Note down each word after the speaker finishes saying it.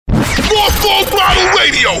More Full Throttle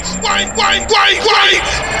Radio. Wine.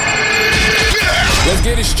 Let's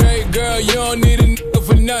get it straight, girl. You don't need a nigga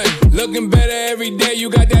for nothing. Looking better every day. You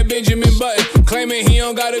got that Benjamin Button. Claiming he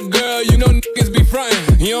don't got a girl. You know niggas be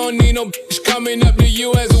frontin'. You don't need no bitch coming up to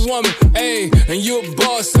you as a woman. Ayy, and you a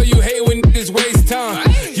boss, so you hate when niggas waste time.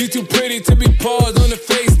 You too pretty to be paused on the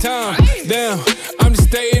FaceTime. Damn, I'm just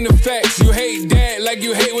stating the facts. You hate that like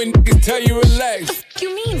you hate when niggas tell you relax.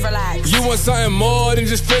 You mean relax? You want something more than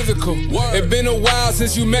just physical. It been a while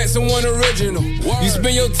since you met someone original. You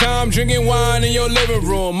spend your time drinking wine in your living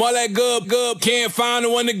room. All that good, can't find the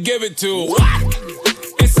one to give it to.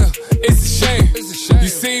 It's a shame. You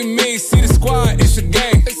see me, see the squad, it's a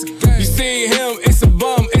game. You see him, it's a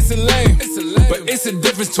bum, it's a lame. But it's a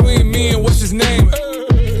difference between me and what's his name.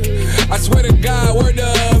 I swear to God, word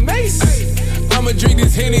to Mace. I'ma drink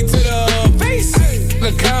this Henny to the face.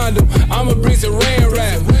 A condom, I'ma bring some rain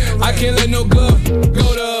rap. I can't let no good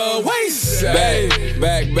go to waste.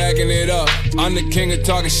 Backing it up. I'm the king of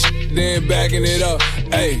talking shit, then backing it up.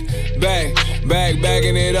 Ayy,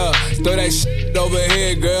 backing it up. Throw that shit over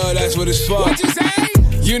here, girl, that's what it's for. What you say?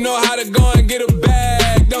 You know how to go and get a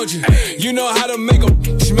bag, don't you? You know how to make a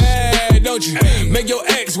bitch mad, don't you? Make your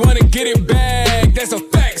ex wanna get it back, that's a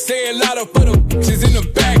fact. Say it louder for the bitches in the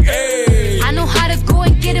back, ayy. I know how to go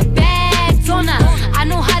and get a bag, don't I? I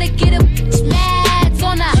know how to get a bitch mad,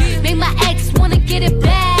 don't I? Make my ex wanna get it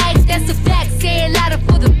back, that's a fact. Say it louder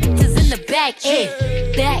for the bitches in the back, ayy.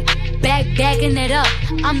 Backing it up.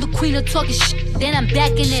 I'm the queen of talking shit, then I'm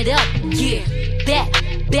backing it up, yeah.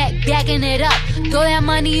 Backing it up. Throw that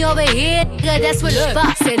money over here, nigga, that's what it's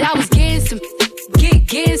for. Said I was getting some,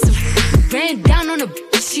 getting some. Ran down on a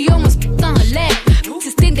bitch, she almost on her leg.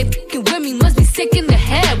 Just think they fucking with me, must be sick in the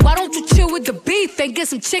head. Why don't you chill with the beef and get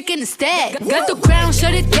some chicken instead? Got the crown,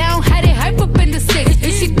 shut it down, had it hype up in the six.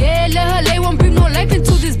 If she dead, let her lay, won't bring no life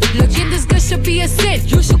into this bitch. Look at this girl, should be a sin.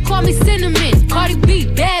 You should call me Cinnamon. Cardi B,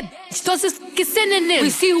 bad bitch, those is fucking synonyms. We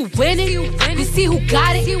see who winning, we see who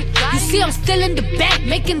got it. You see I'm still in the back,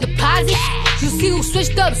 making deposits. You see who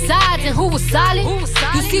switched up sides and who was solid.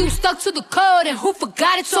 You see who stuck to the code and who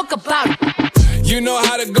forgot it. Talk about it. You know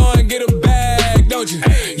how to go and get a bag, don't you?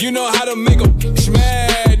 You know how to make a bitch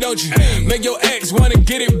mad, don't you? Make your ex wanna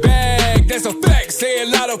get it back, that's a fact. Say it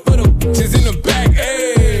louder for the bitches in the back,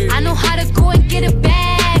 ayy. I know how to go and get a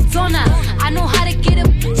bag, don't I? I know how to get a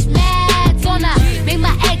bitch mad, don't I? Make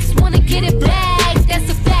my ex wanna get it back, that's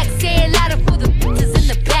a fact. Say it louder for the bitches in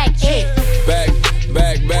the back, ayy.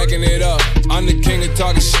 Backing it up. I'm the king of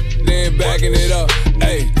talking shit, then backing it up,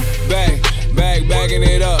 ayy. Backing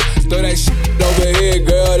it up. Throw that shit over here,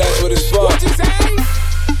 girl, that's what it's for. What you say?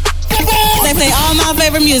 They play all my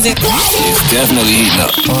favorite music. It's definitely heating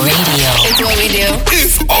up. Radio. It's what we do.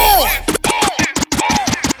 It's on.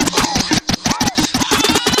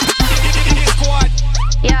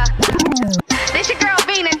 Yeah. This your girl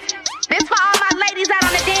Venus. This for all my ladies out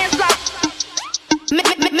on the dance floor.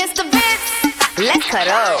 Mr. Vince, let's cut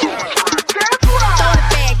up. Throw it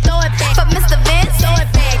back. For Mr. Vince, throw it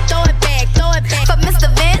back. For Mr.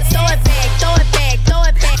 Vince, throw it back.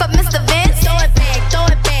 For Mr. Vince, throw it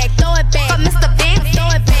back. For Mr. Vince, throw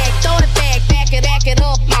it back. Back it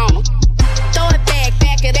up, mama. Throw it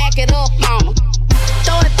back it up, mama.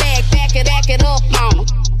 Throw it back it up, mama.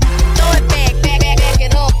 Throw it back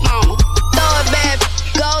it up, mama. Throw it back,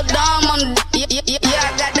 go dumb on the yeah,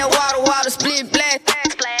 I got that water, split black.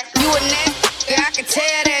 You a nasty, I can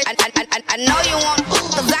tell that. I know you want,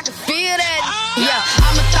 cause I can feel that. Yeah,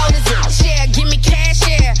 I'ma throw this share, give me cash,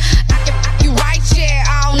 yeah. I can fuck you right,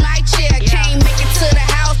 yeah, all night, yeah. Can't make it to the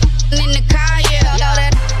house, in the car, yeah. Throw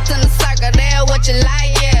that in the circle, there, what you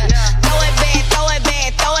like, yeah. Throw it back. Throw it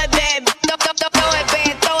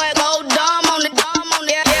back, go dumb on the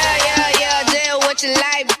yeah, there, what you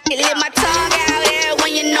like. Hit my tongue out, yeah,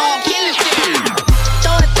 when you know I'm killing shit.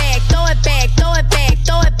 Throw it back.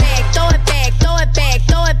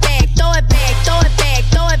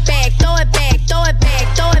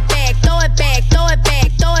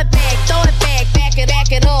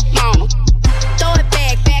 Back it up, mama. Throw it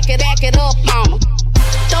back it up, mama.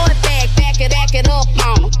 Throw it back it up,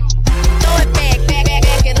 mama. Throw it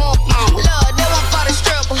back it up, mama. Lord, that one for the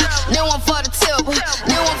stripper, that one for the tipper,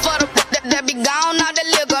 that one for the that be gone out the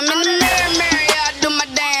liquor. I'm in the mirror, yeah, I do my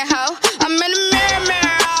damn hoe. I'm in the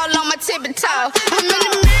mirror, all on my tippy toe. I'm in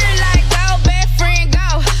the mirror like go, best friend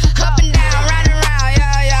go. Up and down, round and round,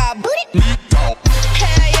 yeah, booty.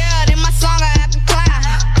 Hell yeah, then my song I have to climb.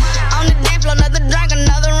 On the dance floor, another drink,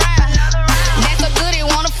 another round. That's so good, he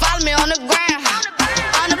wanna follow me on the ground.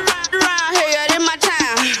 On the round, here, then my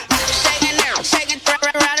time. Shaking out,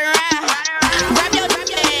 round and round. Grab your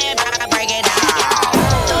head, break it down.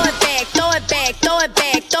 Throw it back.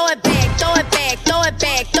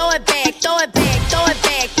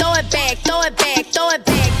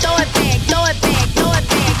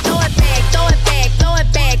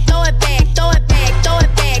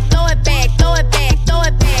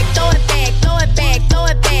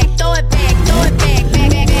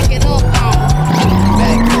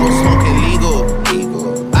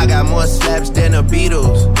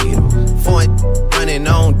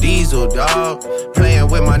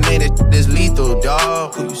 man, this is lethal,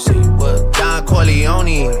 dawg. Who you say you was? Don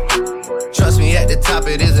Corleone. Trust me, at the top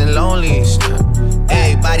it isn't lonely.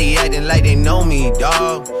 Everybody acting like they know me,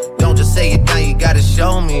 dawg. Don't just say it now, you gotta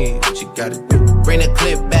show me what you gotta do. Bring the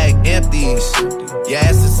clip back empties. You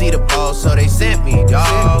asked to see the ball, so they sent me,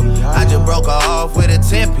 dawg. I just broke her off with a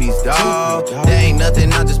 10-piece, dawg. There ain't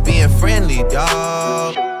nothing, I'm just being friendly,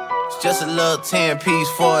 dawg. It's just a little 10-piece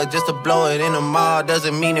for it, just to blow it in the mall.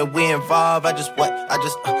 Doesn't mean that we involved. I just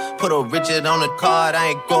put a Richard on the card.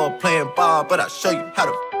 I ain't going playing ball, but I'll show you how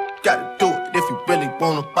to gotta do it if you really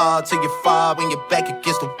wanna fall till you fall when you're back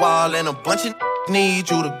against the wall. And a bunch of need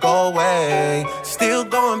you to go away. Still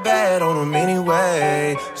going bad on them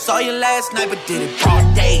anyway. Saw you last night but did it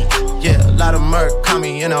all day. Yeah, a lot of murk caught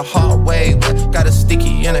me in a hard way. Got a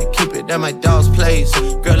sticky and I keep it at my dog's place.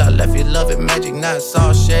 Girl, I left you love it magic, not it's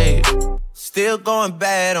all shade. Still going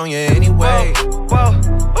bad on you anyway. Whoa,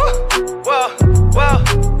 whoa, whoa,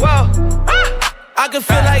 whoa. I can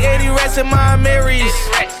feel like 80 rats in my Marys.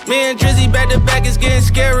 Me and Drizzy back to back, it's getting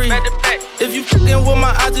scary. If you fucking with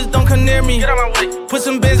my eyes, just don't come near me. Put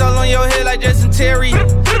some bins all on your head like Jason Terry.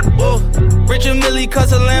 Whoa. Richard Millie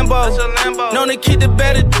cuss a Lambo. Known to keep the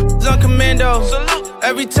better on commando.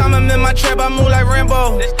 Every time I'm in my trap, I move like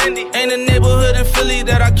Rambo. Ain't a neighborhood in Philly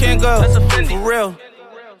that I can't go. For real.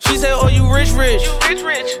 She said, oh, you rich.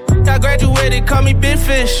 I graduated, call me Big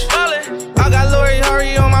Fish. I got Lori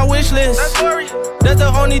Hurry on my wish list. That's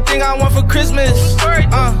the only thing I want for Christmas.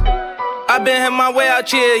 I been had my way out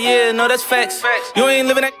here, yeah, no, that's facts. You ain't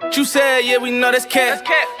living that you said, yeah, we know that's cat.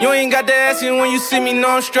 You ain't got the ass in when you see me,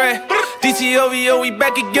 no, I'm straight. DTOVO, we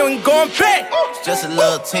back again, we going back. It's just a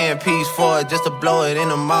little 10-piece for it, just to blow it in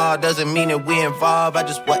the mall. Doesn't mean that we involved. I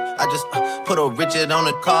just put a Richard on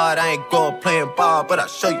the card. I ain't going playing ball, but I'll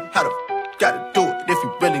show you how to gotta do it if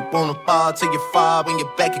you really wanna fall till you fall when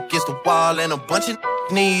you're back against the wall. And a bunch of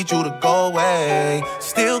need you to go away.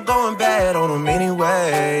 Still going bad on them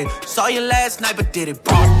anyway. Saw you last night but did it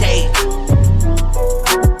all day.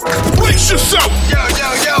 Brace yourself. Yo.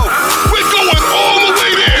 We're going all the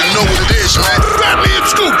way there. You know what it is, man. Fatty and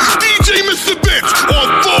Scoop, DJ Mr. Vince on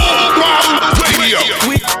Full Throttle Radio.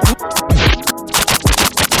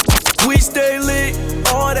 We stay lit,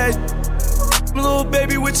 all that. Little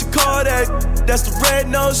baby, what you call that? That's the red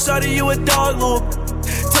nose, shawty, you a dog loop.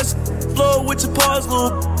 Touch the floor with your paws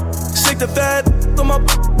loop. Shake the fat on my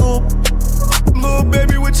loop. Little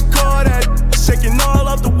baby, what you call that? Shaking all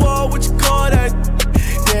off the wall, what you call that?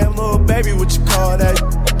 Damn, little baby, what you call that?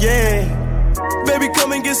 Yeah. Baby,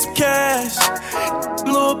 come and get some cash.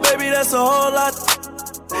 Little baby, that's a whole lot.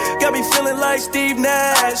 Got me feeling like Steve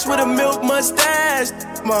Nash with a milk mustache.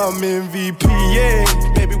 Mom MVP,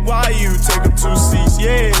 yeah. Baby, why you take up 2 seats,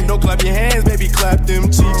 yeah. Don't clap your hands, baby, clap them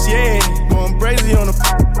cheeks, yeah. Going crazy on the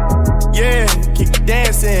yeah. Keep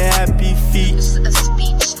dancing, happy feet. This is a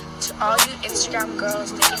speech to all you Instagram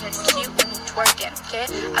girls thinking it's cute when you twerking, okay?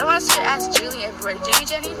 I don't want to see your ass Julie everywhere. Do you,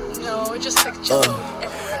 Jenny? No, just like Julie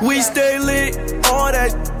everywhere. We stay lit, all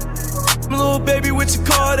that. Little baby, what you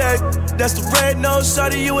call that? That's the red nose,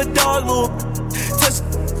 shawty, you a dog loop. Touch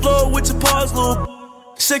the floor with your paws loop.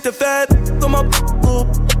 Shake the fat on my loop.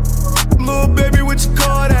 Little baby, what you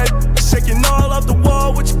call that? Shaking all off the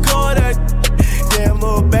wall, what you call that? Damn,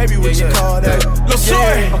 little baby, what you call that?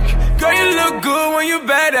 Okay. Girl, you look good when you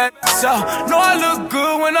bad at so. No, I look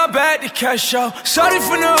good when I'm back to cash out. Shawty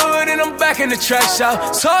from the hood and I'm back in the trash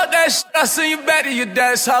out. Talk that shit, I send you back to your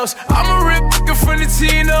dad's house. I'm a real nigga from the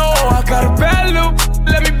Tino. I got a bad loop,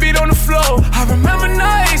 let me beat on the floor. I remember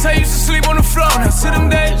nights I used to sleep on the floor. Now to them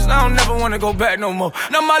days, I don't never wanna go back no more.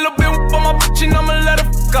 Now my little bitch on my bitch and I'ma let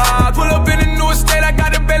her fuck off. Pull up in the new estate, I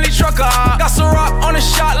got a belly trucker. Got some rock on the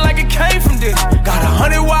shot like it came from this. Got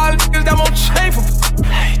 100 wild niggas that won't change for.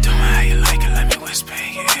 Hey, do me how you like it, let me whisper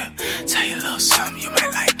in your ear. Tell you a little something you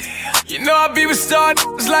might like to hear. You know I be with star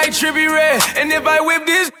niggas like Trippie Redd. And if I whip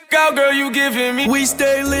this out, girl, you giving me. We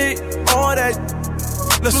stay lit, all that.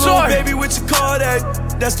 Little baby, what you call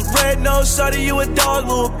that? That's the red nose, shawty, you a dog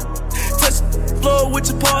loop. Touch the floor with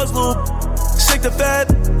your paws loop. Shake the fat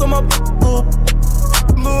on my loop.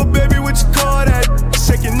 Little baby, what you call that?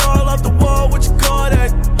 Shaking all off the wall, what you call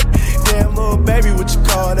that? Damn, little baby, what you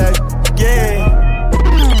call that? Yeah.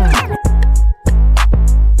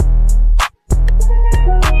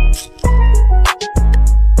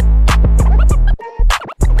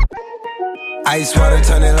 Ice water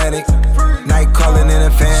turn Atlantic. Night calling in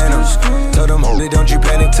a phantom. Told them, holy, don't you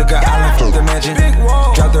panic. Took an island from the mansion.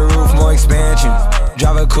 Drop the roof, more expansion.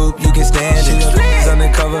 Drive a coupe, you can stand it.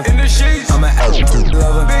 Undercover, I'm an absolute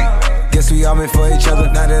lover. Guess we all meant for each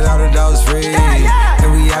other. Now that all the dogs free,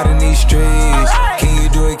 and we out in these streets. Can you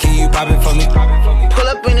do it? Can you pop it for me? Pull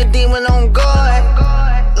up in the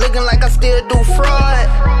still do fraud.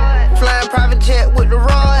 Flying private jet with the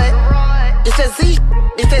rod. It's that Z,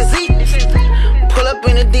 it's that Z. Pull up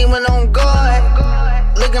in a demon on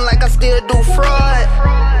guard. Looking like I still do fraud.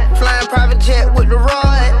 Flying private jet with the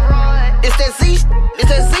rod. It's that Z, it's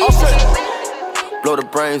that Z. Blow the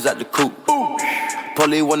brains out the coop.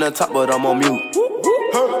 Polly one on top, but I'm on mute.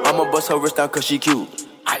 I'ma bust her wrist down cause she cute.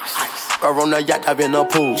 Girl on the yacht, I've been a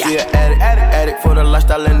pool. She an addict for the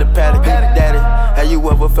lifestyle and the paddock. Daddy, have you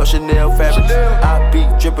ever felt Chanel fabric? I be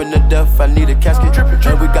dripping to death, I need a casket.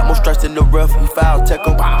 And we got more strikes in the rough, we foul tech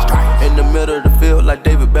em. In the middle of the field like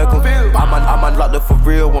David Beckham. I'm locked up for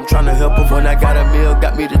real, I'm tryna help him. When I got a meal,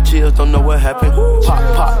 got me the chills, don't know what happened.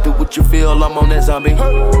 Pop, do what you feel, I'm on that zombie.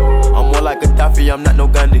 I'm more like Gaddafi, I'm not no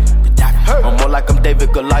Gandhi. I'm more like I'm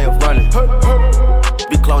David Goliath running.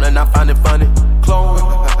 Be cloning, I find it funny.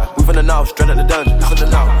 Clone. We from the north, straight out the dungeon. From the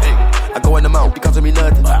north, hey. I go in the mouth, it costing me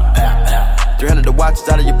nothing. 300 the watch is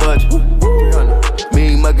out of your budget. 300.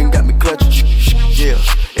 Mean muggin' got me clutching. Yeah,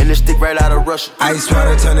 and this stick right out of Russia. Ice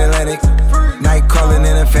water turn Atlantic. Night calling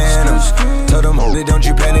in a phantom. Told them, holy, don't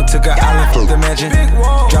you panic. Took an island from the mansion.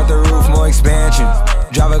 Drop the roof, more expansion.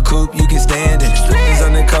 Drive a coupe, you can stand it. It's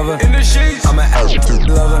undercover. I'm an absolute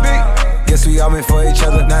lover. Guess we all meant for each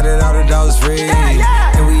other. Now that all the dogs free,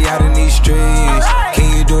 and we out in these streets.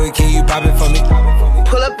 Can you do it? Can you pop it for me?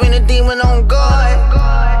 Pull up in a demon on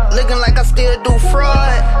guard. Looking like I still do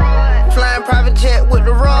fraud. Flying private jet with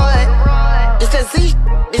the rod. It's that Z,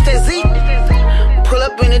 it's that Z. Pull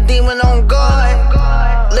up in a demon on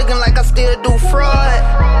guard. Looking like I still do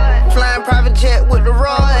fraud. Flying private jet with the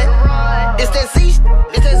rod. It's that Z,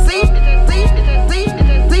 it's that Z.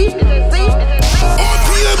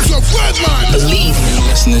 Believe me,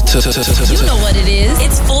 listening to you know what it is.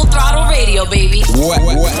 It's Full Throttle Radio, baby. What?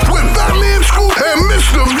 With Batman Scoop and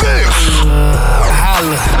Mr. Vince.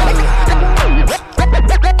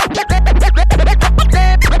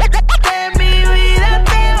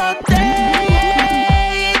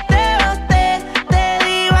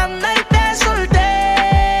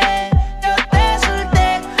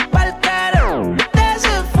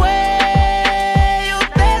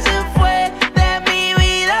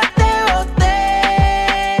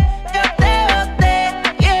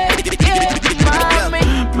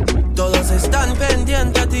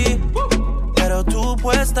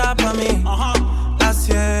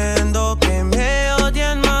 Haciendo que me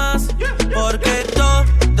odien más, porque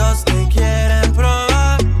todos te quieren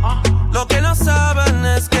probar. Lo que no saben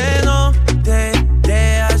es que no te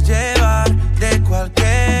dejas llevar de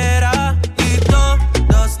cualquiera. Y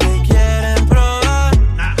todos te quieren probar.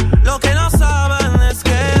 Lo que no saben es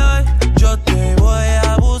que hoy yo te voy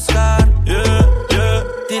a buscar.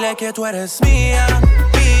 Dile que tú eres mía,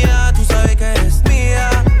 mía, tú sabes que eres mía,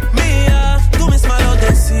 mía. Tú misma lo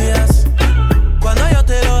decías cuando yo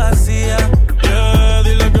te lo hacía.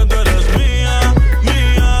 Dile que tú eres mía,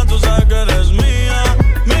 mía. Tú sabes que eres mía,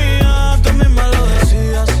 mía. Tú misma lo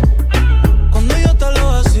decías cuando yo te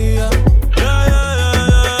lo hacía.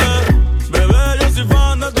 Bebé, yo soy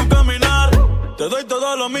fan de tu caminar. Te doy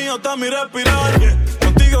todo lo mío hasta mi respirar.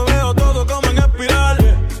 Contigo veo todo como en espiral.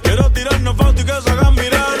 Quiero tirarnos fotos y que se hagan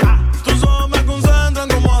mirar. Tus ojos me concentran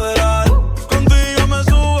como adelar. Contigo me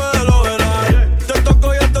sube de lo veral. Te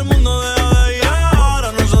toco y hasta el mundo deja de ir.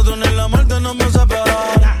 Ahora nosotros ni la muerte nos va a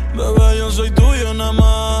separar. Bebé, yo soy tuyo nada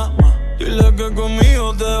más. Dile que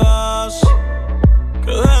conmigo te vas.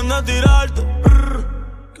 Que dejen de tirarte.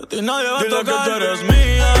 Que a ti nadie va a tocar. Dile que tú eres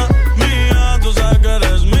mía, mía. Tú sabes que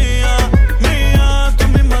eres mía, mía. Tú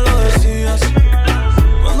misma lo decías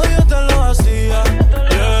cuando yo te lo hacía.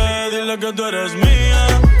 Dile que tú eres mía,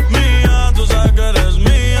 mía. Tú sabes que eres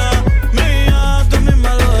mía, mía. Tú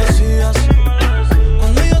misma lo decías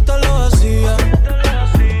cuando yo te lo hacía.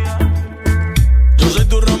 Yo soy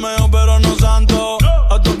tu Romeo pero no santo.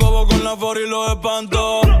 A tu bobo con la for y los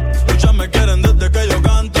espanto. Muchas me quieren desde que yo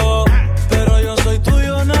canto, pero yo soy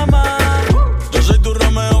tuyo nada más. Yo soy tu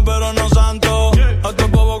Romeo pero no santo. A tu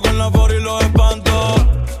bobo con la for y los espanto.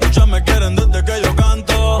 Muchas me quieren desde que yo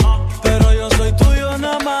canto, pero yo soy tuyo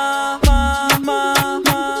nada más.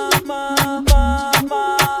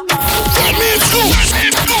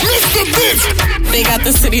 They got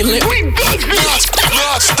the city lit.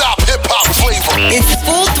 Non-stop hip-hop flavor. It's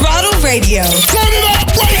Full Throttle Radio. Turn it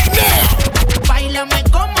up right now. Báilame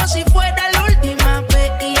como si fuera la última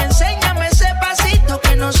vez y enséñame ese pasito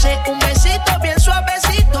que no sé, un besito bien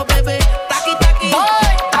suavecito, bebé. Taqui, taqui,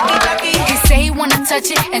 taqui, taqui. He say he wanna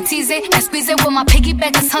touch it and tease it and squeeze it. Well, my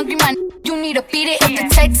piggyback is hungry, man. You need to feed it. If the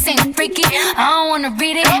text ain't freaky, I don't wanna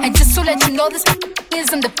read it. And just to let you know, this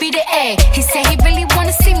is undefeated. Ayy, he said he really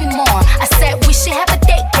wanna see me more. I said we should have a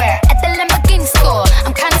date where at the Lamborghini store.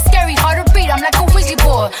 I'm kinda scary, hard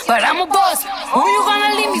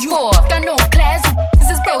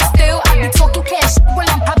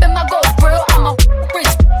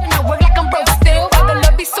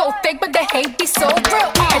baby, so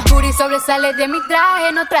real. El booty sobresale de mi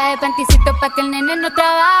traje. No traje panticito pa' que el nene no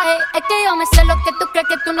trabaje. Es que yo me sé lo que tú crees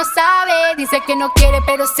que tú no sabes. Dice que no quiere,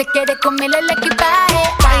 pero se quiere comerle el equipaje.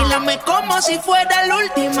 Báilame como si fuera la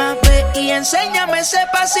última vez y enséñame ese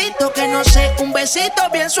pasito que no sé, un besito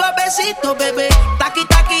bien suavecito, bebé. Taqui,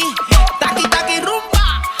 taqui, taqui, taqui, rumba.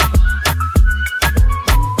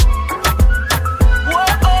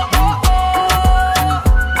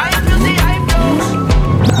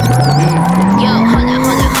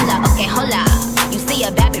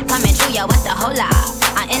 What's the hola?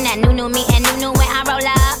 I'm in that new me and new when I roll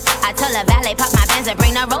up. I tell the valet pop my Benz and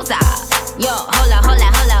bring the rosa. Yo, hola, hola,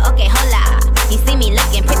 hola, okay, hola. You see me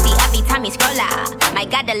looking pretty every time you scroll up.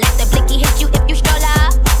 Might gotta let the blicky hit you if you stroll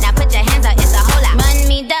up. Now put your hands up, it's a hola. Run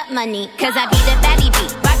me the money, cause I be the baddie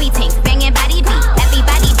beat. Barbie tanks, banging body beat.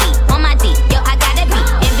 Everybody beat on my D. Yo, I gotta be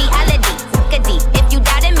in reality. Suck a D if you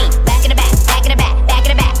doubted me. Back in the back, back in the back, back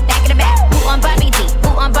in the back, back in the back. Who on Barbie D?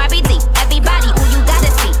 Who on Barbie D? Everybody who you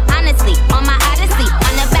gotta see. Honestly, on my odyssey,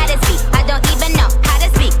 on the baddest beat. I don't even know how to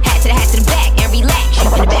speak. Hat to the back and relax.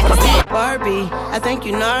 You in the back of the seat. Barbie, I think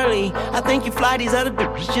you gnarly. I think you fly these other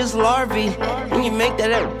bitches just larvae. And you make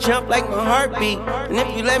that jump like my heartbeat. And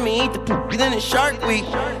if you let me eat the poop, then it's Shark Week.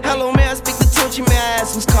 Hello, may I speak to Tunchi? May I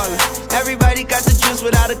ask who's calling? Everybody got the juice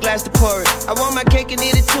without a glass to pour it. I want my cake and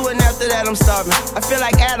eat it too, and after that I'm starving. I feel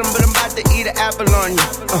like Adam, but I'm about to eat an apple on you.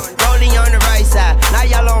 Rolling on the right side, now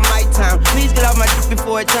y'all on my time. Please get off my dick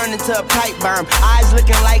before it turns into a pipe bomb. Eyes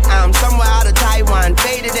looking like I'm somewhere out of Taiwan.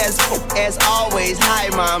 Faded as always. Hi,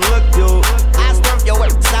 mom, look, dude. I stump your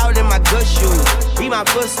waist out in my good shoes. Be my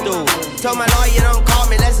footstool. Told my lawyer don't call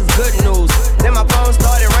me, that's his good news. Then my phone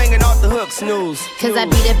started ringing off the hook, snooze. Cause I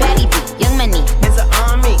be the baddie beat, young money. It's an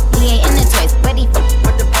army. He ain't in the toys, ready for.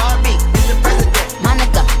 But the Barbie is the president.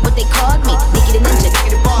 Monica, what they called me. Nikki the ninja, Nikki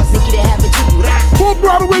the boss, Nikki the have it, you Full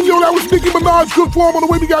Throttle Radio, that was Nicki Minaj, Good Form. On the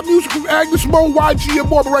way, we got music from Agnes Mo, YG, and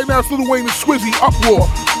more. But right now, it's Lil Wayne and Swizzy, Uproar.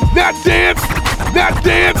 That dance,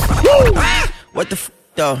 woo! What the f***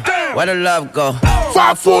 though? Where the love go?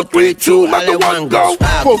 5, 4, 3, 2, let the one go.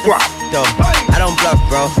 Full throttle. I don't bluff,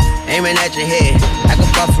 bro. Aiming at your head like a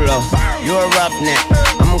buffalo. You a roughneck,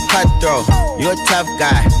 I'm a cutthroat. You a tough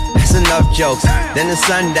guy. That's enough jokes. Then the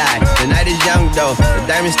sun died. The night is young though. The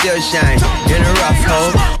diamond still shine. In a rough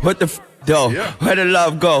hole. What the f*** though? Where the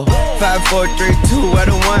love go? 5, 4, 3, 2, where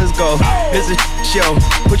the ones go? It's a show.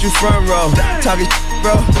 Put you front row. Talking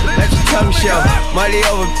bro. Let your tongue show. Money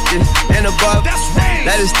over and above.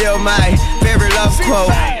 That is still my favorite love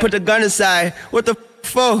quote. Put the gun aside. What the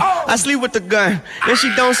for? I sleep with the gun, and she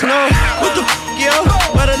don't snow. What the yo?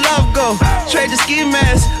 Where the love go? Trade the ski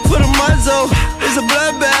mask for the muzzle. It's a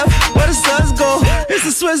bloodbath. Where the suns go? It's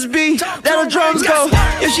a Swiss beat. That'll drums go.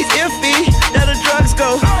 If she's iffy, that'll drugs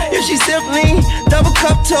go. If she's simply double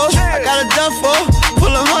cup toast, I got a duffel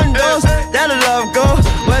full of hundos. That'll love go.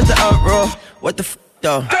 Where's the uproar? What the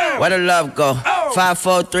though? Where the love go? 5,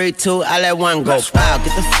 4, 3, 2, I let one go. Wow,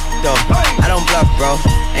 get the though. I don't bluff, bro.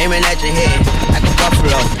 Aiming at your head like a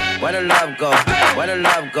buffalo. Where the love go? Where the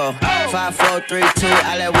love go? 5, 4, 3, 2,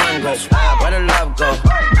 I let one go. Where the love go?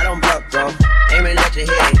 I don't bluff, bro. Aiming at your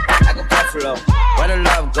head like a buffalo. Where the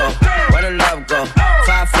love go? Where the love go?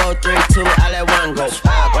 5, 4, 3, 2, I let one go.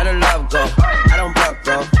 Where the love go? I don't bluff,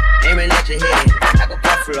 bro. Aiming at your head like a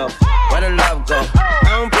buffalo. Where the love go?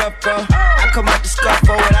 I don't bluff, bro. I come out the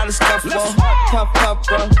scuffle without a scuffle. Puff, puff,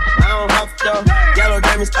 bro. I don't huff, though. Yellow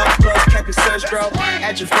diamonds up close, kept it search, bro.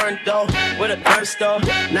 At your front door with a thirst door.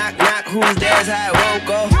 Knock, knock, who's there's how it won't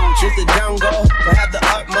go. Just the jungle, but have the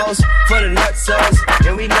utmost for the nutsos.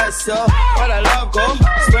 And we nuts so. Where the love go?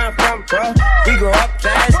 It's where I'm from, bro. We grow up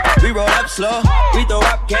fast, we roll up slow. We throw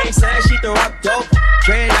up gang signs, she throw up dope.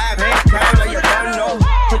 Dread live, ain't crime, like you don't know.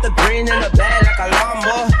 Put the green in the bag like a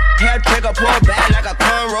lawnmower. Hair trigger, pull back like a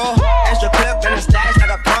cornrow. Extra clip in the stash like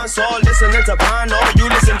a console. Listening to Bono, you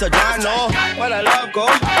listen to Jono. Where the love go?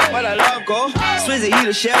 Where the love go? Swizzy, he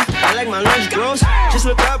the chef. I like my lunch gross. Just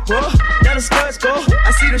look up, bro. Now the skirts go.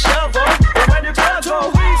 I see the shovel. But where the blood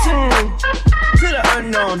go? To the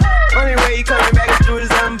unknown. Only way he coming back is through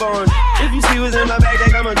his unborn. If you see what's in my bag,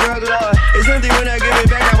 think I'm a drug lord. It's empty when I give it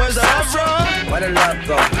back. Now where's the love from? Where the love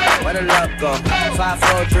go? Where the love go? 5,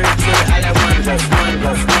 4, 3, 2, I let one go. One go,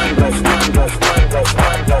 one go, one go, one go,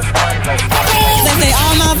 one go, one go. They play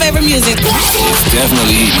all my favorite music. It's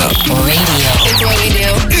definitely eating up. Radio. It's what we do.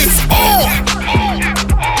 It's on.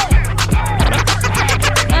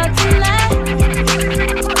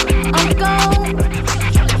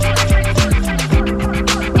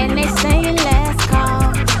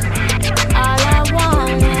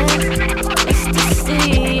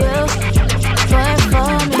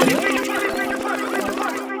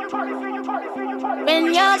 Bend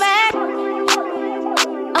your back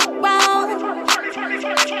around.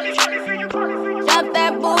 Drop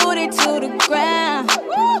that booty to the ground.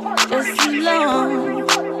 Just as long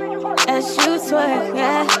as you twerk,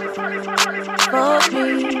 yeah, for me.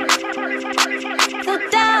 So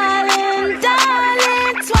darling,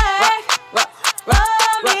 darling, twerk for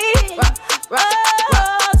me.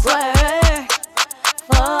 Twerk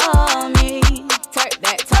for me. Twerk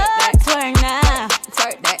that, twerk now.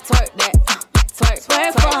 Twerk that, twerk for me.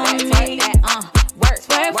 Twerk for me.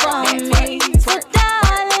 So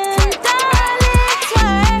darling, darling,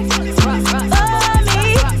 twerk for me.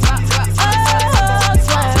 Twerk now.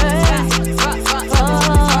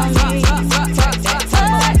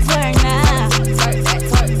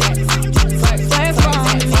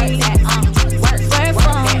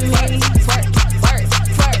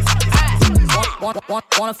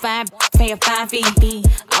 Wanna find, pay a fine fee.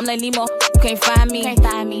 I'm like Nemo, can't find me.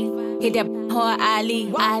 Hit that hard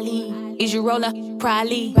Ali. Is you roller?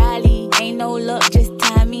 Probably. Ain't no luck, just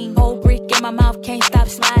timing. Whole brick in my mouth, can't stop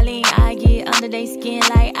smiling. I get under their skin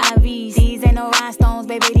like IVs. These ain't no rhinestones,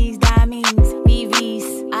 baby, these diamonds.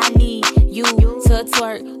 BVs, I need you to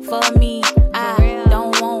twerk for me. I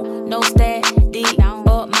don't want no static,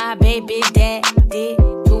 but my baby daddy.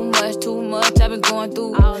 Too much, I've been going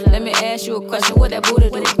through. Let me ask you a question, what that booty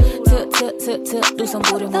do? Tip, do some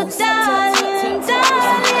booty moves. Darling, twerk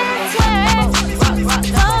for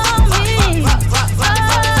me. Twerk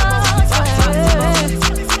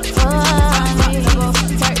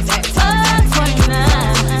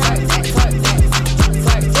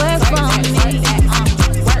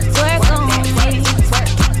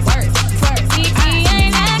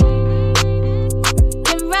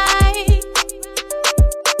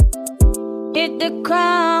hit the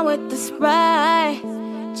crown with the Sprite.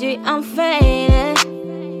 Gee, I'm faded.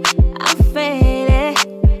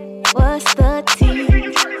 What's the tea?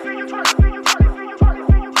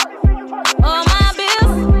 All my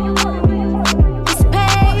bills is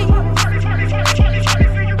paid.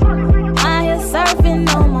 I am surfing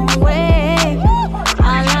on my wave.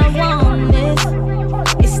 All I want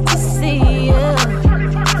is to see you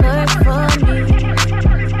twerk for me.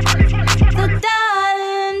 So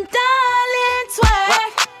darling, twerk for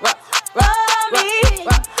me.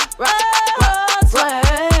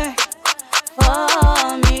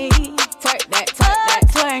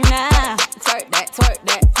 Twerk now. Twerk that, twerk for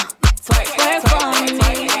me. Twerk for me.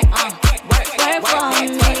 Darling, twerk for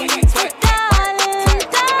me. Twerk now.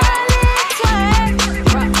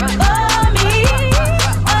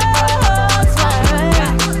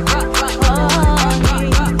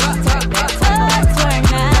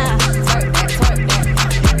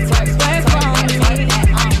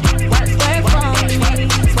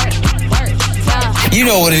 You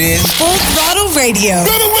know what it is. Full Throttle Radio.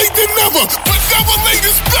 Better late than never, but never late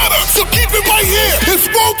is better. So keep it right here. It's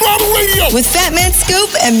Full Throttle Radio. With Fat Man Scoop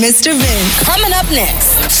and Mr. Vince. Coming up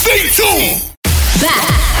next. Stay tuned. Back.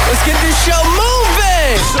 Let's get this show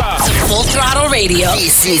moving. Full Throttle Radio.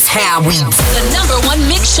 This is how we do. The #1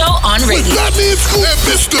 mix show on radio. Fat Man Scoop and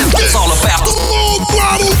Mr. Vince. It's all about the Full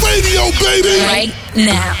Throttle Radio, baby. Right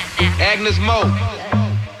now. Agnes Mo,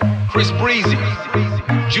 Chris Breezy,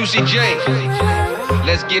 Juicy J.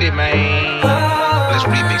 Let's get it, man. Let's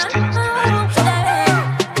remix this, man.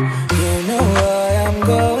 You know what? I'm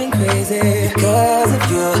going crazy because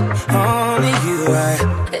of you. Only you.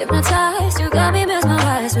 Hypnotized, you got me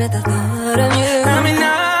mesmerized with the thought of you. I mean,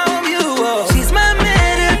 I'm you. She's my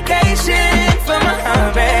medication for my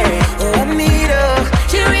heart, babe. Oh, I need her.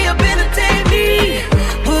 She rehabilitate me,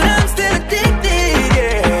 but I'm still addicted,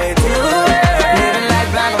 yeah, to her. Living life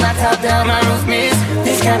blind on my top down, my roof miss.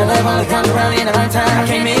 This kind of love only comes around in a lifetime. I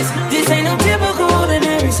can't miss. This ain't no typical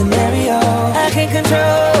ordinary scenario. I can't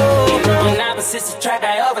control. When opposites attract,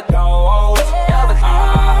 I overdose.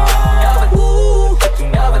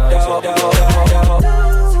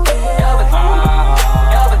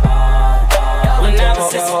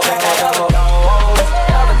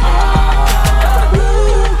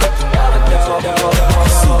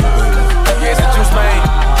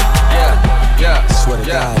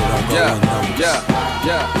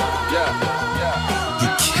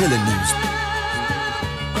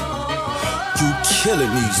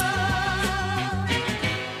 Killing these.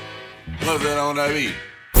 What's that on that beat?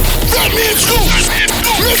 Fat Man Scoop,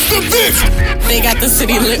 Mr. Vince. They got the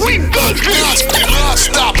city lit. We got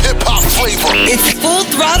non-stop hip-hop flavor. It's Full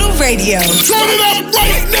Throttle Radio. Turn it up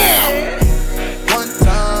right now. One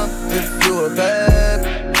time if you a bad.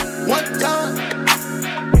 One time.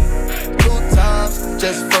 2 times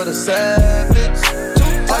just for the savage.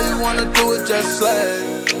 All you wanna do is just slay.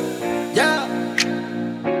 Yeah.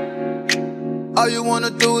 All you wanna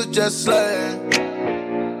do is just slay.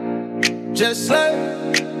 Just slay.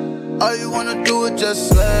 All you wanna do is just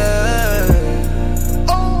slay.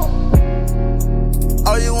 Oh.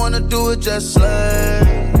 All you wanna do is just slay.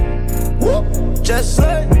 Woo. Just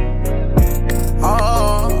slay.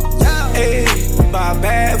 Oh. Hey, buy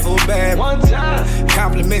bad for bad. One time.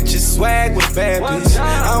 Compliment your swag with bad bitch.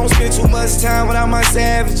 I don't spend too much time without my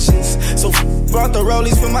savages. So brought the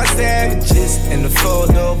rollies for my savages. And the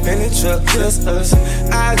photo in the truck, just us.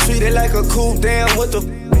 I treat it like a cool down with the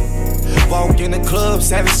walk in the club,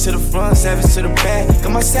 savage to the front, savage to the back.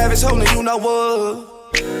 Got my savage holding, you know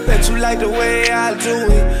what? Bet you like the way I do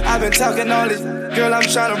it. I've been talking all this, girl, I'm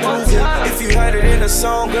trying to prove it. If you heard it in a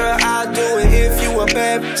song, girl, I'll do it. If you a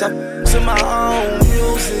bad bitch, I to my own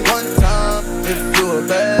music. One time, if you a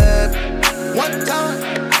bad. One time,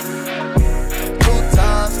 2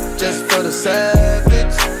 times, just for the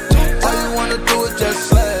savage. All you wanna do is just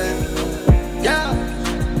slay. Yeah.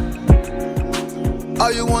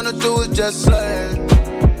 All you wanna do is just slay.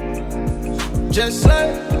 Just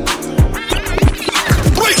slay.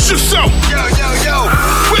 Brace yourself! Yo, yo, yo!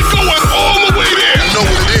 We're going all the way there! You know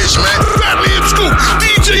what it is, man. Fatty and Scoop,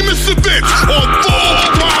 DJ Mr. Vince on Full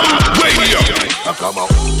Throttle Radio. Come on.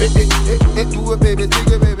 Do it, baby, take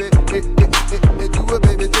it, baby. Do it,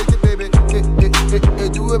 baby, take it, baby.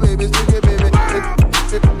 Do it, baby, take it, baby.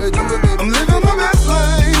 I'm living my best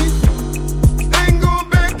life. Ain't going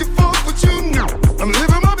back and forth with you now. I'm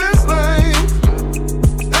living my best life.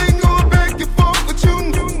 Ain't going back and forth with you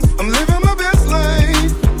now. I'm living my best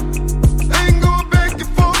life. Ain't going back and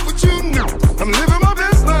forth with you now. I'm living my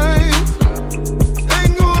best life.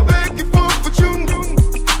 Ain't going back and forth with you now.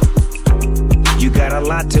 You got a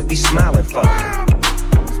lot to be smiling for.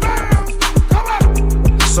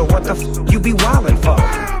 So what the you be wildin' for?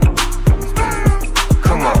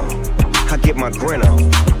 Come on, I get my grin on.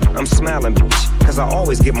 I'm smiling, bitch, cause I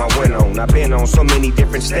always get my win on. I've been on so many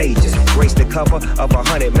different stages. Graced the cover of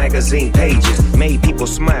 100 magazine pages. Made people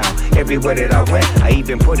smile everywhere that I went. I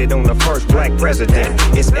even put it on the first black president.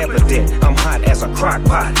 It's evident I'm hot as a crock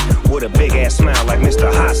pot. With a big ass smile like Mr.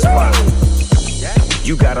 Hot Spot.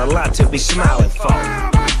 You got a lot to be smiling for.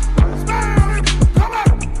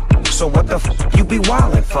 So what the you be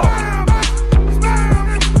wildin' for?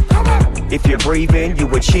 If you're breathing, you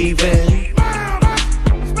achieving.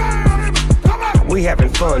 We having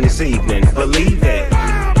fun this evening, believe it.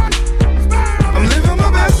 I'm living my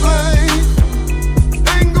best life.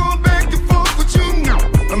 Ain't going back and forth with you now.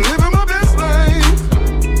 I'm living my best life.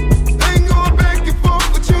 Ain't going back and forth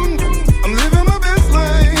with you now. I'm living my best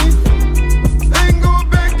life. Ain't going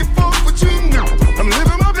back and forth with you now. I'm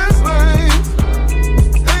living my best life.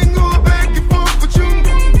 Ain't going back and forth with you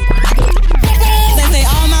now. They say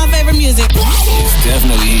all my favorite music. It's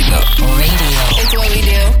definitely heating up. Radio. It's what we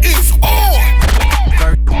do. It's on.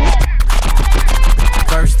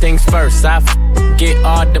 First things first, I get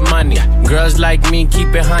all the money. Girls like me, keep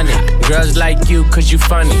it 100. Girls like you, cause you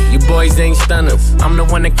funny. You boys ain't stunners. I'm the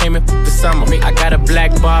one that came in the summer. I got a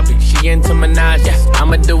black Barbie, she into Minaj.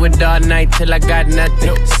 I'ma do it all night till I got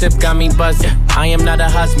nothing. Sip got me buzzing. I am not a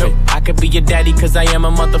husband. I could be your daddy, cause I am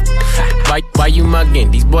a why you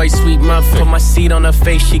mugging? These boys sweet muffin. Put my seed on her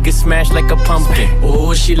face, she get smashed like a pumpkin.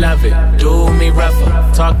 Ooh, she love it. Do me rougher.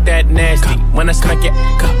 Talk that nasty. When I smack it,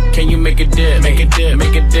 can you make a dip? Make a dip,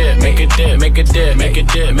 make a dip, make a dip, make a dip, make a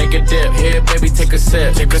dip, make a dip. Here, baby, take a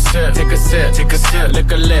sip, take a sip, take a sip, take a sip.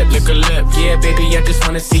 Lick a lip, lick a lip. Yeah, baby, I just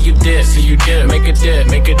wanna see you dip, see you dip. Make a dip,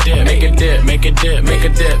 make a dip, make a dip, make a dip, make a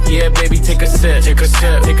dip. Yeah, baby, take a sip, take a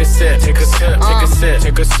sip, take a sip, take a sip, take a sip,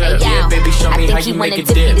 take a sip. Yeah, baby, show me how you make a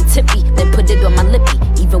dip. The tippy, then put it on my lippy.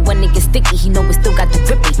 Even when it gets sticky, he know it still got the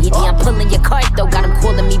grippy. Yeah, I'm pulling your card though, got him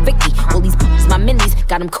calling me Vicky. All these my minis,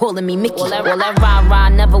 got him calling me Mickey. All that rah-rah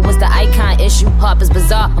never was the icon issue. Harper's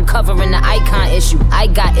Bazaar, I'm covering the icon issue. I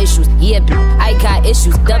got issues, yeah, I got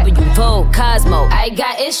issues. W, Vogue, Cosmo, I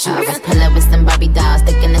got issues. I was pulling with some Barbie dolls,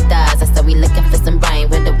 sticking the stars. I said we looking for some brain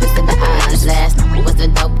with a whisk of the eyes. Last night was a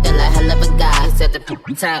dope dealer, hell of a guy. He said the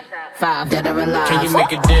top 5 that are alive. Can you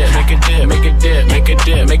make a dip, make a dip, make a dip, make a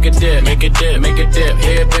dip, make a dip, make a dip, make a dip.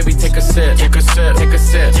 Yeah, baby, take a sip, take a sip, take a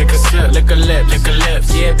sip, take a sip. Lick a lip, lick a lip.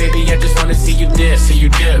 Yeah, baby, I just wanna see you dip, see you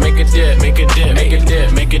dip. Make a dip, make a dip, make a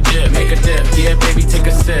dip, make a dip, make a dip. Yeah, baby, take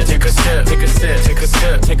a sip, take a sip, take a sip, take a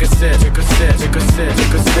sip, take a sip, take a sip, take a sip,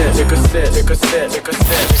 take a sip, take a sip, take a sip, take a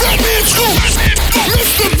sip. That man Scoop,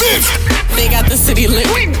 Mr. Vince. They got the city lit.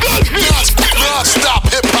 We got non-stop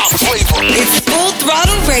hip-hop flavor. It's Full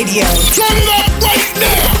Throttle Radio. Turn it up right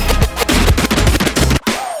now.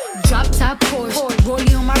 Drop top Porsche,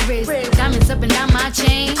 rollie on my wrist, diamonds up and down my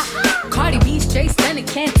chain. Cardi B straight stunning,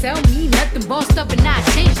 can't tell me nothing. Bossed up and I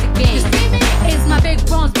changed the game. It's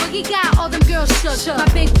shook. My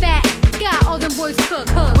big fat got all them boys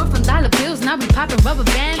cooked. We're from dollar bills, now we poppin' rubber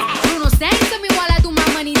bands. Bruno sang to me while I do my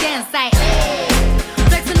money dance. Like, hey,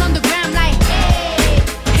 flexing on the gram like, hey,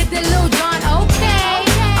 hit the Lil Jon, okay.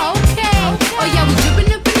 Oh yeah, we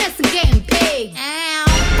drippin' and finesse and getting paid.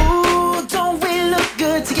 Ooh, don't we look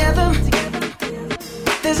good together?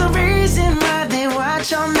 There's a reason why they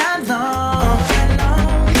watch all night long.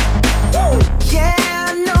 Yeah,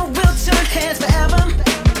 I know we'll turn heads forever.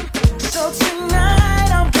 So tonight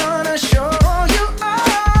I'm gonna show you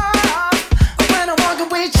off. When I walk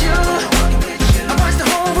away with you, I watch the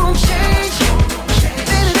whole room change.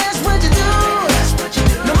 Baby, that's what you do.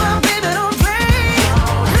 No, my baby don't play.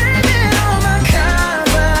 Blaming on my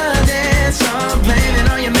confidence, I'm blaming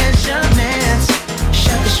on your measurements.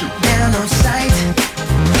 Shut the shit down on sight.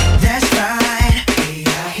 That's right. We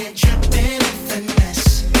out here dripping in finesse.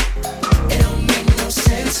 It don't make no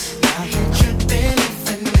sense. Out here dripping in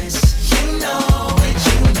finesse. You know it,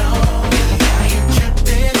 you know. We out here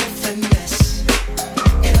dripping in finesse.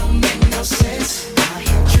 It don't make no sense. Out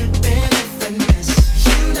here dripping in finesse.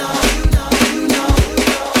 You know, you know, you know, you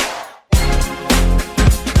know.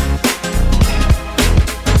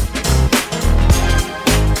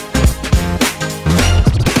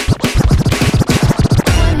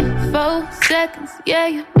 Seconds, yeah,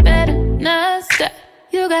 you better not stop.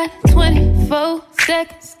 You got 24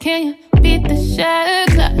 seconds, can you beat the shot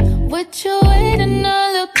clock? What you waiting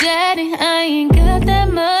on, little daddy? I ain't got that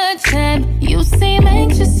much time. You seem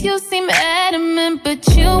anxious, you seem adamant, but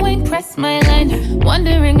you ain't pressed my line.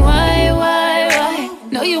 Wondering why?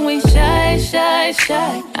 No, you ain't shy.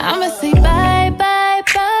 I'ma say bye,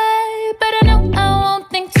 but I know I won't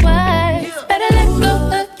think twice. Better let go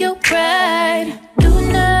of your pride. Do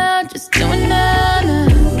it now, just do it now.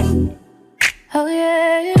 Oh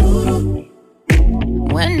yeah.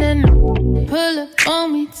 When then pull up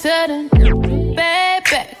on me, tell them,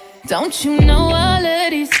 baby, don't you know all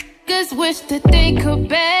of these niggas wish that they could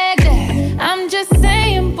bag that? I'm just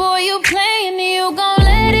saying, boy, you playing, you gon'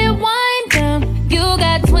 let it wind down. You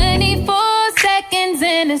got 24 seconds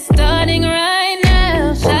and it's starting right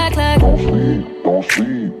now. Shot clock. Don't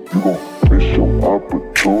sleep, you gon' miss your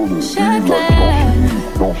opportunity. Shot clock.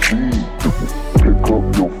 Don't sleep, pick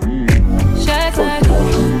up your feet. Shot clock.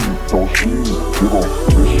 Don't sleep, you gon'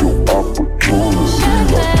 miss your opportunity.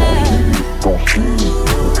 Don't sleep,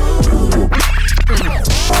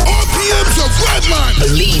 RPM's a redline.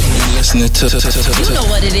 Believe me, listening to. You know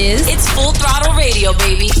what it is. It's Full Throttle Radio,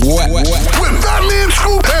 baby. What? With Batman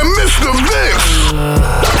Scoop and Mr. Vince.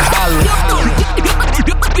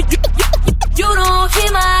 You don't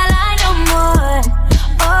hear my line no more.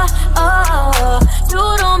 Oh, you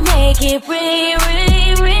don't make it ring.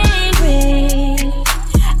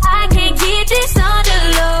 I can't keep this on the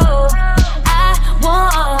low. I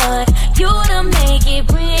want you to make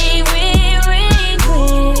it ring.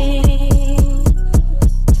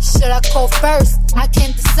 Should I go first? I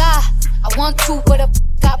can't decide. I want to, but I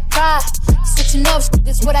got pride. Switching up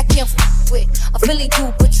is what I can't with. I really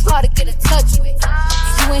do, but you hard to get in touch with.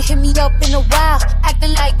 You ain't hit me up in a while,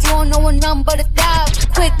 acting like you don't know a number but a dial.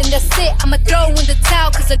 Quit, then that's it, I'ma throw in the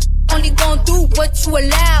towel. Cause I only gon' do what you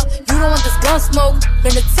allow. You don't want this gun smoke,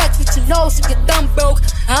 been in touch with your low so your thumb broke.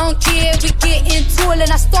 I don't care if we get into it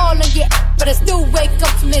and I stall on you, but I still wake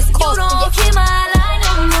up to miss calls. You don't keep my line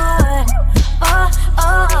no more. Oh,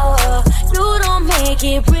 you don't make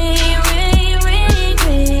it ring.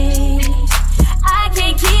 I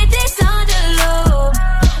can't keep this on the low.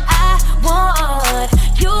 I want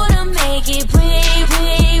you to make it ring.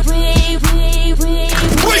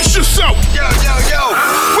 Brace yourself. Yo.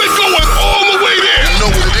 We're going all the way there. You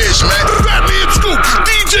know what it is, man. Batman Scoop,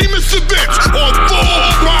 DJ Mr. Vince on Full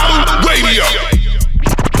Throttle Radio.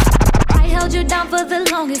 I held you down for the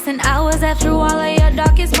longest, and hours after all of your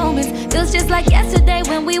darkest moments. Feels just like yesterday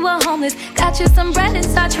when we were homeless. Got you some bread and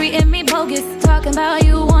start treating me bogus. Talking about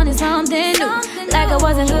you wanted something new, like I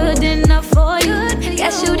wasn't good enough for you.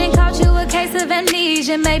 Guess you didn't caught you a case of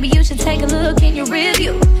amnesia. Maybe you should take a look in your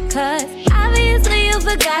review. Cause obviously you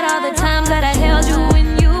forgot all the times that I held you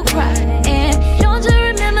when you cried. And don't you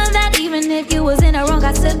remember that even if you was in the wrong,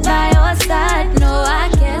 I stood by your side? No, I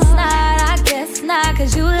guess not,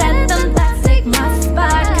 cause you let them thoughts take my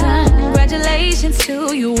spot. Congratulations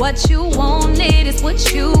to you, what you wanted is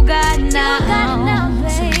what you got now.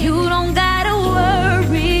 So you don't gotta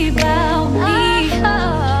worry about me.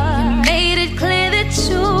 You made it clear that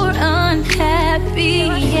you're unhappy,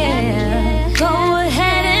 yeah. Go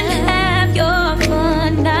ahead and have your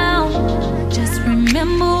fun now. Just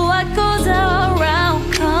remember what goes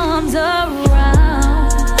around comes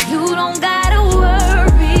around. You don't gotta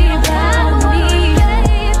worry about me.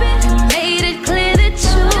 You made it clear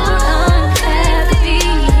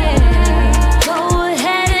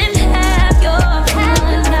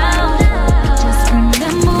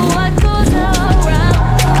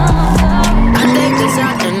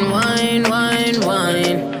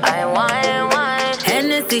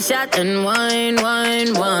shot and wine. I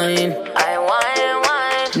wine.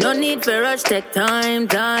 No need for rush, take time.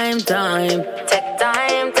 Take time.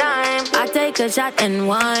 I take a shot and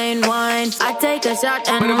wine. I take a shot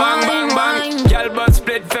and wine. Girl, but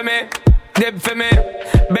split for me, dip for me.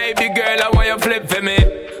 Baby girl, I want you flip for me.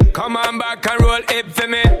 Come on back and roll hip for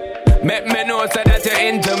me. Make me know so that you're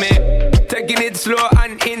into me. Taking it slow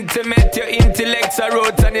and intimate. Your intellect's a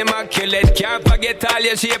roots and immaculate. Can't forget all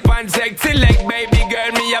your shape and sexy leg. Baby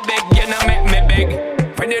girl, me a beg, you know make me beg.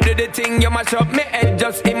 When you do the thing, you mash up me head.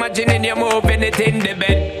 Just imagining you moving it in the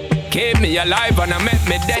bed. Keep me alive and I make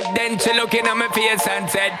me dead. Then she looking at my face and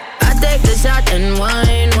said, I take the shot and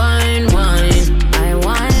wine. I wine.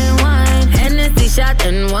 Hennessy shot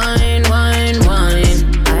and wine. I wine.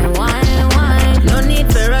 No need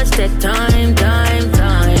for rush, take time. Take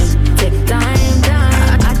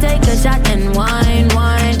time. I take a shot and wine.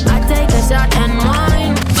 I take a shot and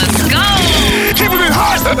wine. Let's go! Keeping it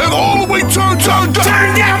hot and all the way turned down.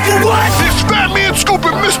 Turn down for what? It's Fat Man Scoop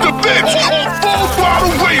and Mr. Vince on Full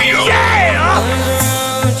Throttle Radio. Yeah!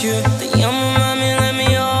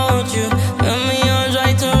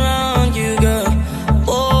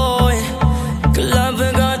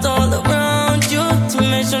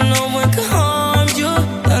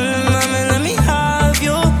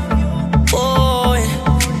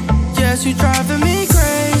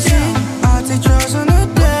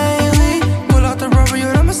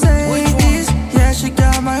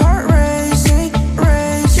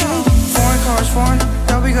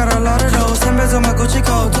 On my Gucci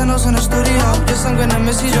coat, tennos in the studio. Yes, I'm gonna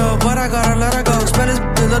miss you, but I gotta let her go. Spend this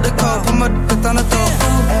love the call, put my dick on the throat.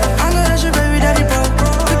 I know that's your baby daddy, bro.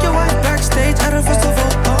 Took your wife backstage at a festival.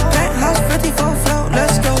 Penthouse 54 float,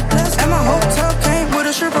 let's go. And my hotel came with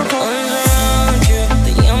a stripper pole.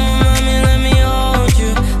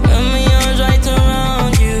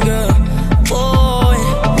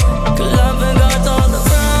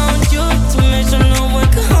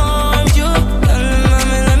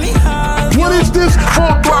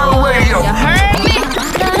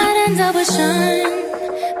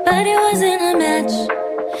 But it wasn't a match.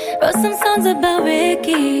 Wrote some songs about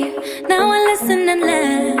Ricky. Now I listen and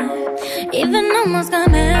laugh. Even almost got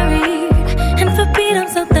married. And for Pete I'm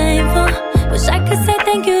so thankful. Wish I could say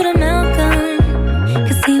thank you to Malcolm,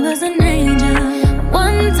 cause he was an angel.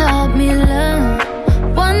 One taught me love,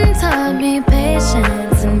 one taught me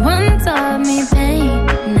patience, and one taught me pain.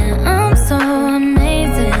 Now I'm so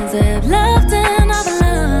amazing to have loved and I've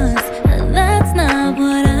lost. That's not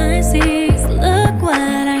what I see. Look what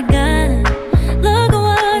I got, look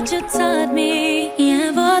what you taught me.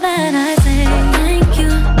 Yeah, for that I say thank you.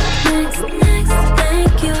 Next,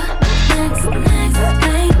 thank you. Next,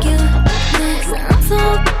 thank you. Next, I'm so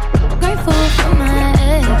grateful for my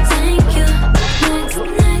ex. Thank you. Next,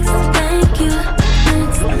 thank you.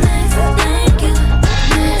 Next, thank you.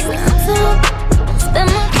 Next, I'm so spend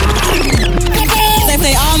my. They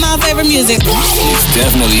play all my favorite music. It's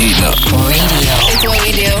definitely heating up. Radio. It's what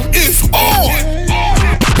we do. It's on.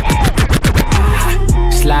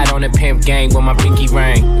 Slide on the pimp gang with my pinky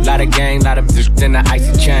ring. Lot of gang, lot of bitch in the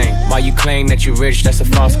icy chain. While you claim that you rich, that's a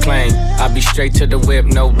false claim. I be straight to the whip,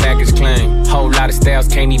 no baggage claim. Whole lot of styles,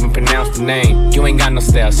 can't even pronounce the name. You ain't got no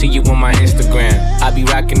style, see you on my Instagram. I be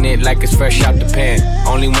rocking it like it's fresh out the pan.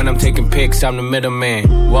 Only when I'm taking pics, I'm the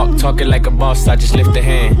middleman. Walk talking like a boss, I just lift a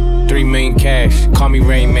hand. 3 million cash, call me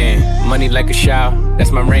Rain Man. Money like a shower,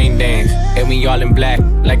 that's my rain dance. And we all in black,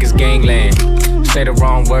 like it's gangland. Say the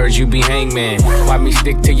wrong words, you be hangman. Why me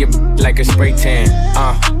stick to your like a spray tan?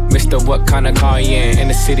 Mister, what kind of car you in? In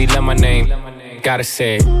the city, love my name. Gotta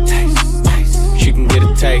say it. Taste, taste. She can get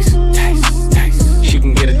a taste. Taste, taste. She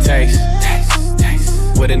can get a taste. Taste, taste.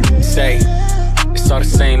 What a say? It's all the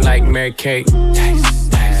same like Mary Kate.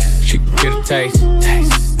 Taste, taste. She can get a taste.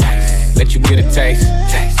 Taste, taste. Let you get a taste.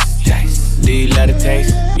 Taste, taste. Do you let it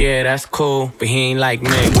taste? Yeah, that's cool, but he ain't like me.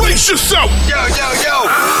 Brace yourself! Yo!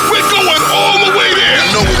 We're going all the way there! You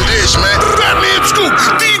know what it is, man. Fat Man Scoop,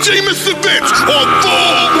 DJ Mr. Vince on Full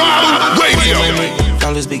Throttle Radio.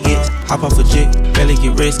 Dollars big hits, hop off a jet, barely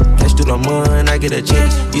get rest. Cash through the mud, I get a check.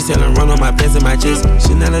 You sellin' run on my pants and my chest.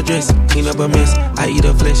 Chanel dress, clean up a mess. I eat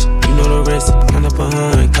a flesh, you know the rest. Count up a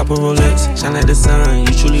hun, copper Rolex. Shine like the sun,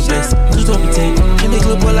 you truly blessed. You told me take, in the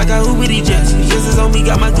clip boy like I hoop with these jets. Yes, it's on me,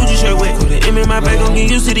 got my Gucci shirt wet. Put the M in my bag, gon' get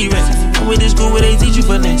used to these rest. I'm with this school where they teach you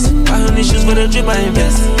finesse. 500 shoes for the drip I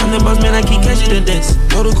invest. I'm the boss man, I keep catching the desk.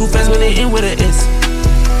 Know the cool fast when they in with a S.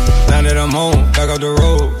 Now that I'm home, back off the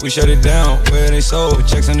road, we shut it down, where they sold.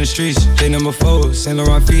 Checks on the streets, they number 4, Saint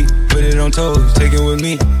Laurent feet, put it on toes. Take it with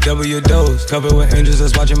me, double your dose. Covered with angels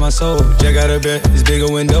that's watching my soul. Jack out of bed, it's bigger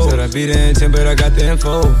window. Said I be the intent, but I got the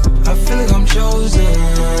info. I feel like I'm chosen,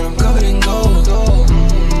 I'm covered in gold.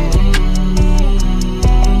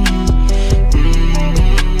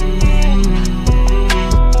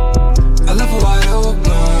 I left her wide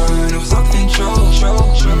open, it was off control.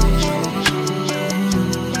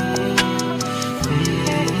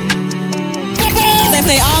 They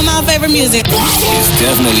play all my favorite music. It's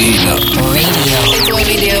definitely eating up. Radio. It's what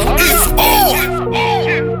we do. It's on.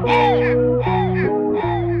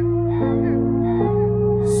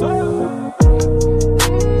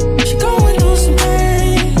 She going through some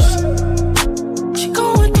things. She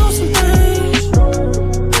going through some things.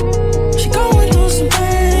 She going through some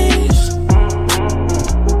things.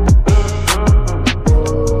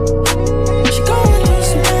 She going through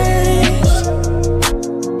some things.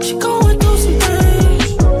 She going through some things.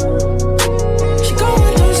 She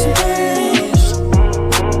going through some things.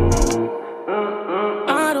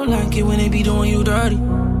 I don't like it when they be doing you dirty.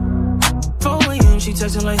 4 a.m. she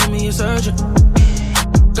texting like him and your surgeon.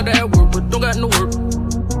 Got that work, but don't got no work.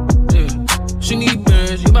 Yeah, she need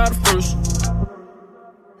bands, you buy the first.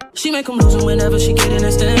 She make them lose them whenever she get in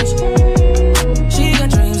that stance. She got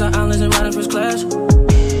dreams of islands and riding first class.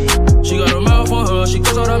 She got a mouth on her, she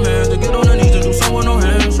calls out her mans to get on her knees and do something with no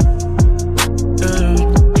hands. Yeah.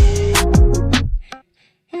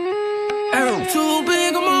 Too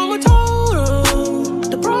big, I'm on my total.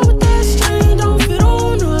 The problem with that chain don't fit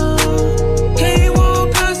on her. Can't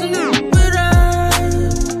walk past a nigga with eyes.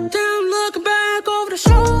 Damn, looking back over the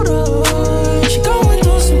shoulder. She going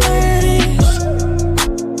through some things.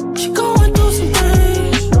 She going through some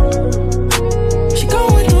things. She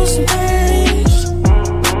going through some things.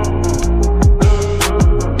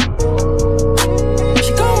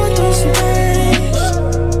 She going through some things.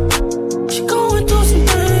 She going through some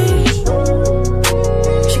things.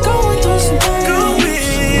 She going through some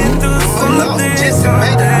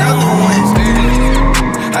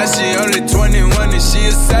I see only 21 and she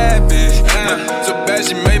a savage. So bad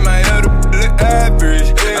she made my elder look average.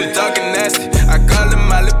 I'm talking nasty, I call her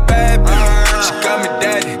my little bad bitch. She call me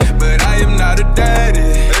daddy, but I am not a daddy.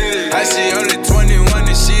 I see only 21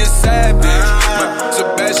 and she a savage. So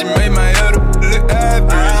bad she made my elder look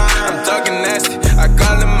average. I'm talking nasty, I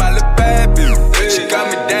call her my little bad bitch. She call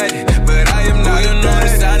me daddy, but I am not a daddy.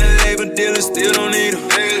 The sign and label dealer still don't need her.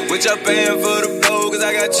 What y'all paying for the blow, cause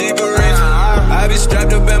I got cheaper rates. I be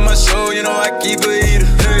strapped up at my show, you know I keep a heater.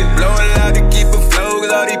 Blowing loud to keep a flow,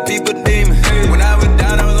 cause all these people need me. When I was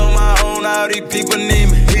down, I was on my own, all these people need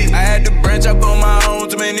me. I had to branch up on my own,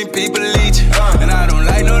 too many people leech. And I don't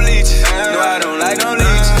like no leeches, no I don't like no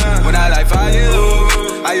leeches. When I like fire,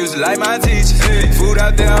 I used to like my teachers. Food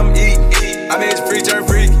out there I'm eating, I mean it's free turn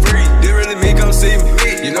free. Didn't really me come see me,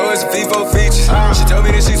 you know it's a FIFO features. She told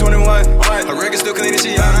me that she's 21, her record still clean and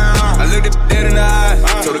she young. I looked at dead in the eye,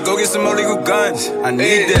 told her go get some more legal guns, I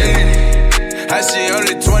need that. I see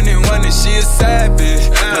only 21 and she a savage.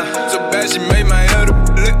 So bad she made my elder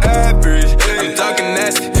look average. I'm talking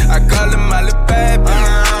nasty, I call her my little bad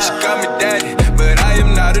bitch. She call me daddy, but I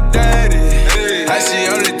am not a daddy. I see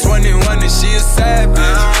only 21 and she a savage.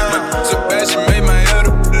 So bad she made my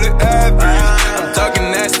elder look average. I'm talking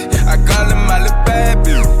nasty, I call her my little bad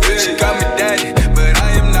bitch. She call me daddy, but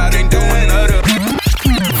I am not ain't doing other.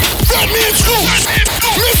 That means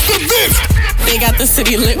Mr. Vince. They got the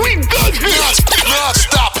city lit. We good here.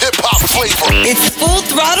 Non-stop hip-hop flavor. It's Full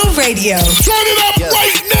Throttle Radio. Turn it up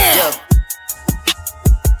right now.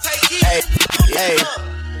 Hey,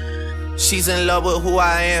 she's in love with who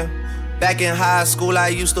I am. Back in high school, I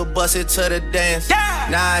used to bust it to the dance.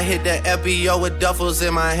 Now I hit the FBO with duffels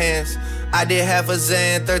in my hands. I did half a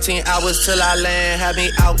Zan, 13 hours till I land. Had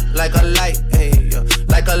me out like a light, ayy,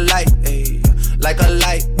 like a light, ayy, like a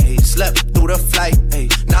light, ayy. Slept through the flight, ayy,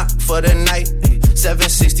 not for the night, ayy.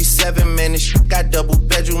 767, man, this shit got double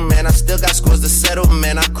bedroom, man. I still got scores to settle,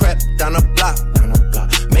 man. I crept down the block,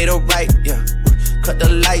 made a right, yeah. Cut the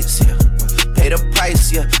lights, yeah. Pay the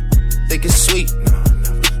price, yeah. Think it's sweet, no,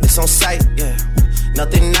 it's on sight, yeah.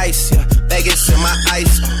 Nothing nice, yeah. Vegas in my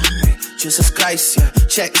ice, Jesus Christ, yeah.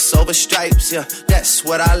 Checks over stripes, yeah. That's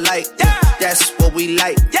what I like, yeah. That's what we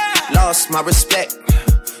like, yeah. Lost my respect,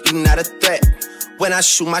 you not a threat. When I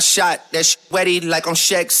shoot my shot, that shit wetty like on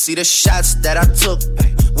Shaq. See the shots that I took,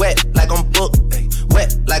 wet like on Book,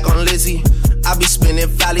 wet like on Lizzie. I be spinning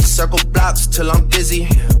valley circle blocks till I'm dizzy.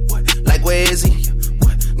 Like where is he?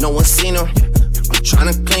 No one seen him. I'm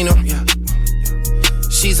tryna clean him.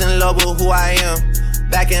 She's in love with who I am.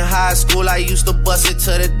 Back in high school, I used to bust it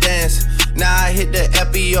to the dance. Now I hit the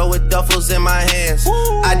FBO with duffels in my hands.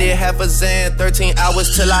 I did half a Zan, 13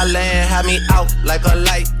 hours till I land. Had me out like a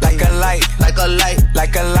light, like a light, like a light,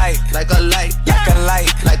 like a light, like a light, like a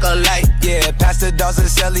light, like a light. Yeah, Pastor Dawson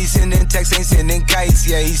sell, he sending texts, ain't sending kites.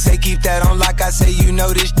 Yeah, he say keep that on like I say, you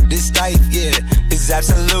know this tight. Yeah, it's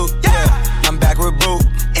absolute. Yeah, I'm back with Boot.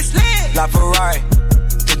 It's lit. La Ferrari.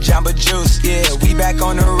 Jamba Juice, yeah, we back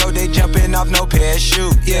on the road, they jumping off no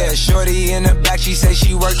parachute, yeah, shorty in the back, she say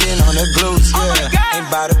she working on the glutes, yeah, ain't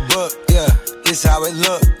by the book, yeah, this how it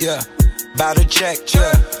look, yeah, bout to check,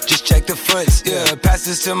 yeah, just check the foots, yeah, pass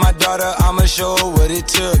this to my daughter, I'ma show her what it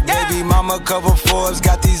took, baby mama cover Forbes,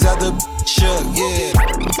 got these other shook, yeah.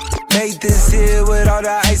 Made this here with all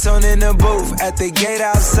the ice on in the booth. At the gate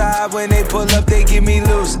outside, when they pull up, they give me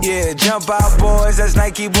loose. Yeah, jump out, boys. That's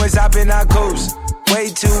Nike boys hopping our coast.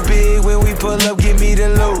 Way too big when we pull up, give me the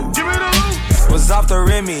loot. Was off the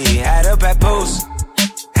Remy, had up at post.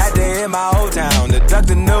 Had to hit my old town to duck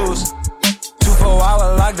the news.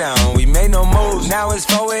 24-hour lockdown, we made no moves. Now it's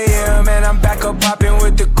 4 a.m. and I'm back up popping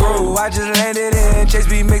with the crew. I just landed in, Chase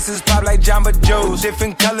B mixes pop like Jamba Juice.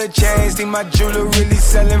 Different color chains, think my jeweler really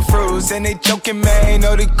selling fruits. And they joking, man,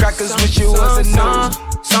 know the crackers wish it was a news.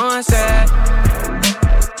 Someone said,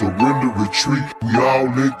 surrender, retreat, we all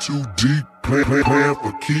in too deep. Plan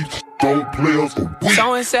for keeps, don't play us for weak.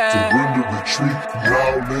 Someone said, surrender, retreat, we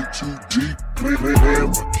all in too deep. Plan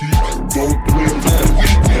for keeps, don't play us for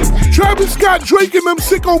weak. Travis Scott, Drake, and them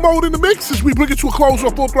sicko mode in the mix as we bring it to a close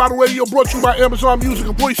on Full Throttle Radio, brought to you by Amazon Music,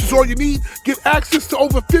 and voice is all you need. Get access to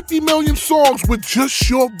over 50 million songs with just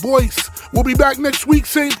your voice. We'll be back next week,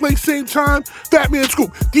 same place, same time. Fat Man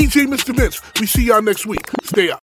Scoop, DJ Mr. Vince. We see y'all next week. Stay up.